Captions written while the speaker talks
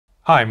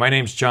Hi, my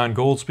name's John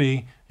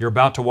Goldsby. You're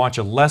about to watch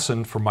a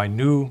lesson from my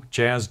new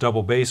jazz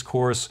double bass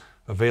course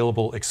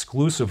available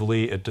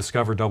exclusively at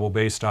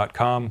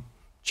discoverdoublebass.com.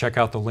 Check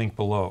out the link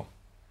below.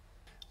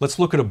 Let's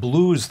look at a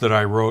blues that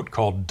I wrote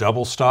called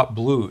Double Stop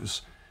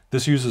Blues.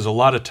 This uses a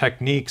lot of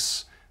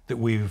techniques that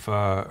we've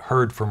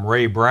heard from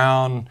Ray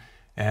Brown,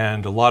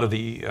 and a lot of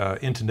the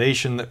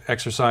intonation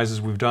exercises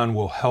we've done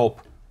will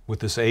help with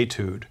this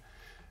etude.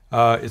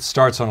 It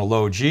starts on a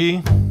low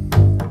G.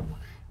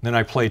 Then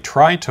I play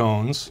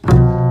tritones,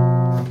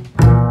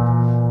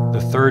 the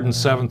 3rd and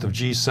 7th of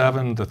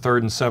G7, the 3rd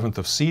and 7th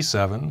of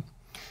C7,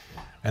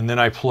 and then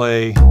I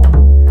play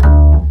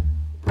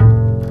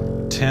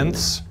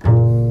tenths.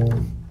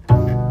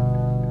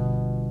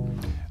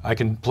 I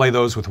can play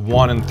those with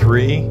 1 and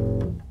 3,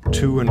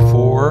 2 and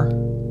 4,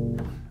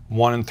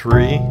 1 and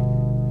 3.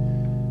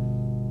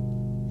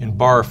 In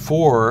bar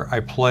 4, I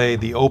play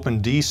the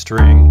open D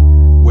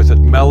string with a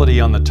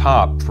melody on the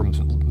top from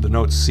the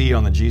note C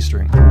on the G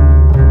string.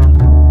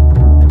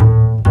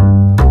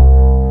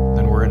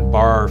 Then we're in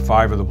bar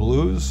 5 of the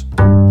blues.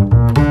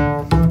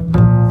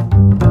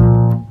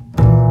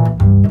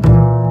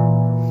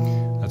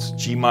 That's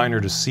G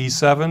minor to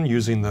C7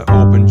 using the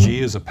open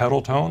G as a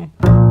pedal tone.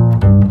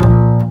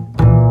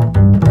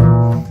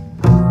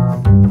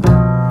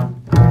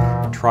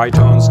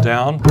 Tritones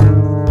down,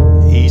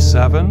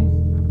 E7.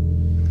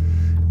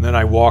 And then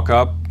I walk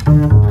up,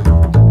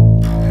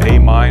 A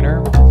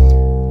minor,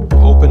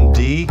 open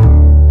D,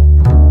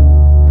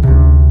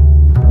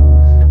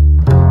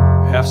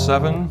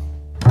 F7,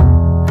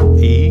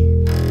 E.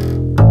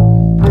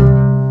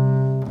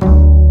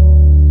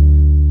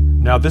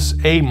 Now this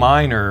A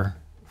minor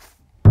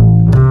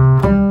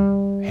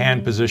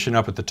hand position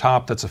up at the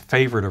top, that's a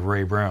favorite of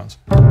Ray Brown's.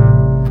 The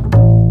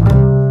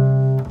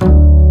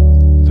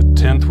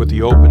 10th with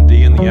the open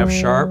D and the F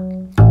sharp.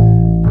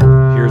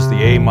 Here's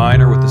the A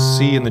minor with the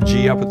C and the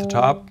G up at the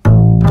top.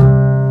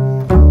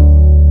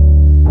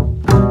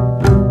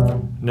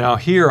 Now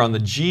here on the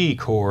G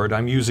chord,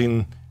 I'm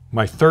using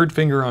my 3rd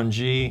finger on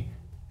G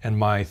and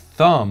my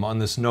thumb on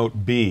this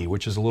note B,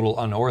 which is a little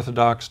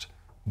unorthodox,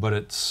 but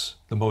it's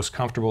the most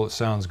comfortable, it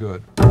sounds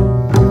good.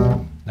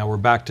 Now we're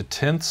back to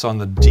tenths on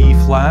the D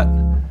flat,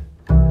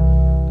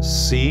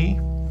 C.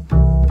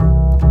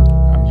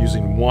 I'm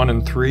using 1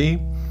 and 3.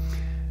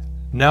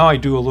 Now I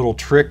do a little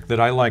trick that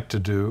I like to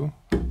do.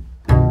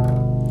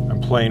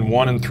 I'm playing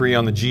 1 and 3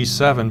 on the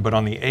G7, but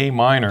on the A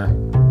minor,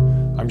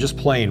 I'm just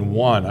playing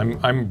 1.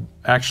 I'm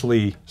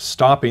actually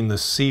stopping the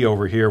C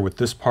over here with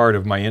this part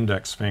of my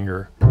index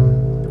finger.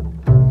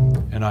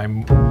 And I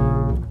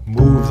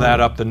move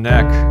that up the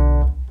neck.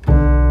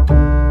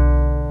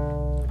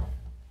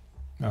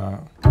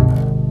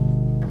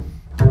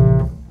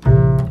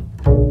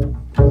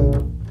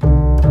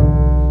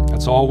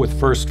 That's all with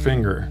 1st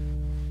finger,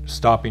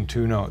 stopping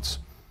 2 notes.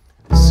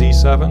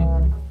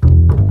 C7.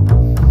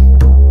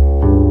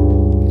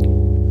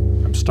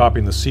 I'm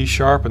stopping the C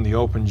sharp and the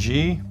open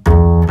G.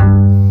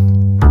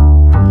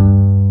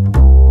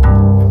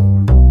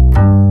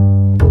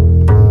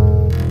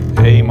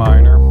 A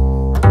minor.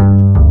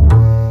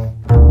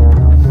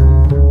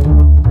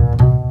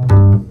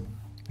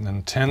 And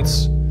then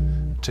tenths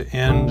to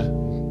end.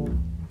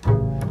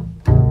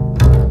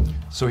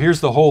 So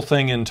here's the whole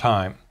thing in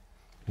time.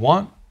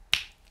 1,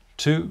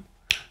 2,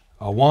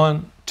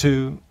 1,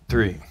 2,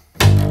 3.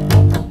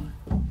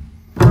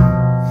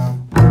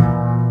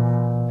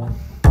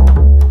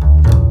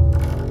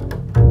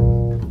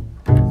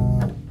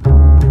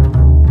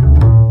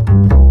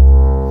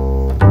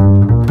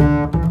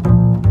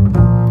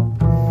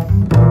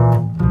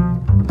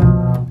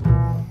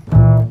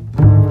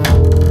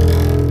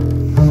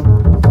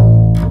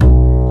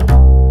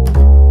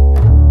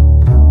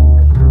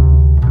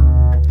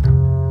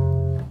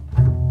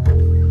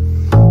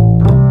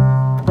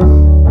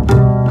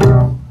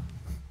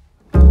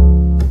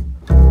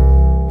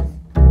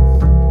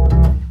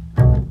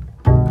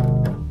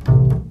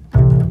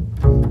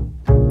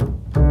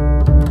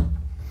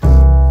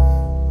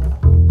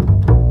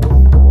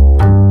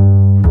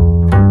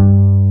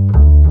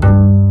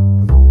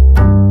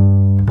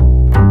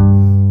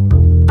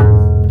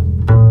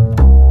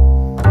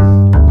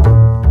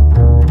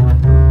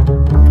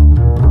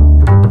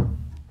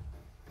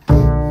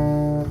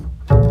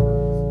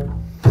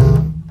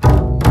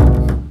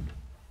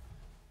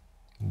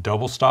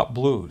 Double Stop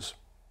Blues.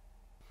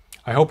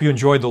 I hope you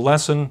enjoyed the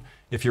lesson.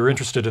 If you're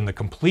interested in the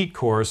complete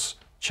course,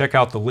 check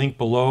out the link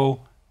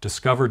below,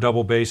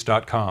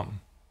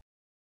 discoverdoublebass.com.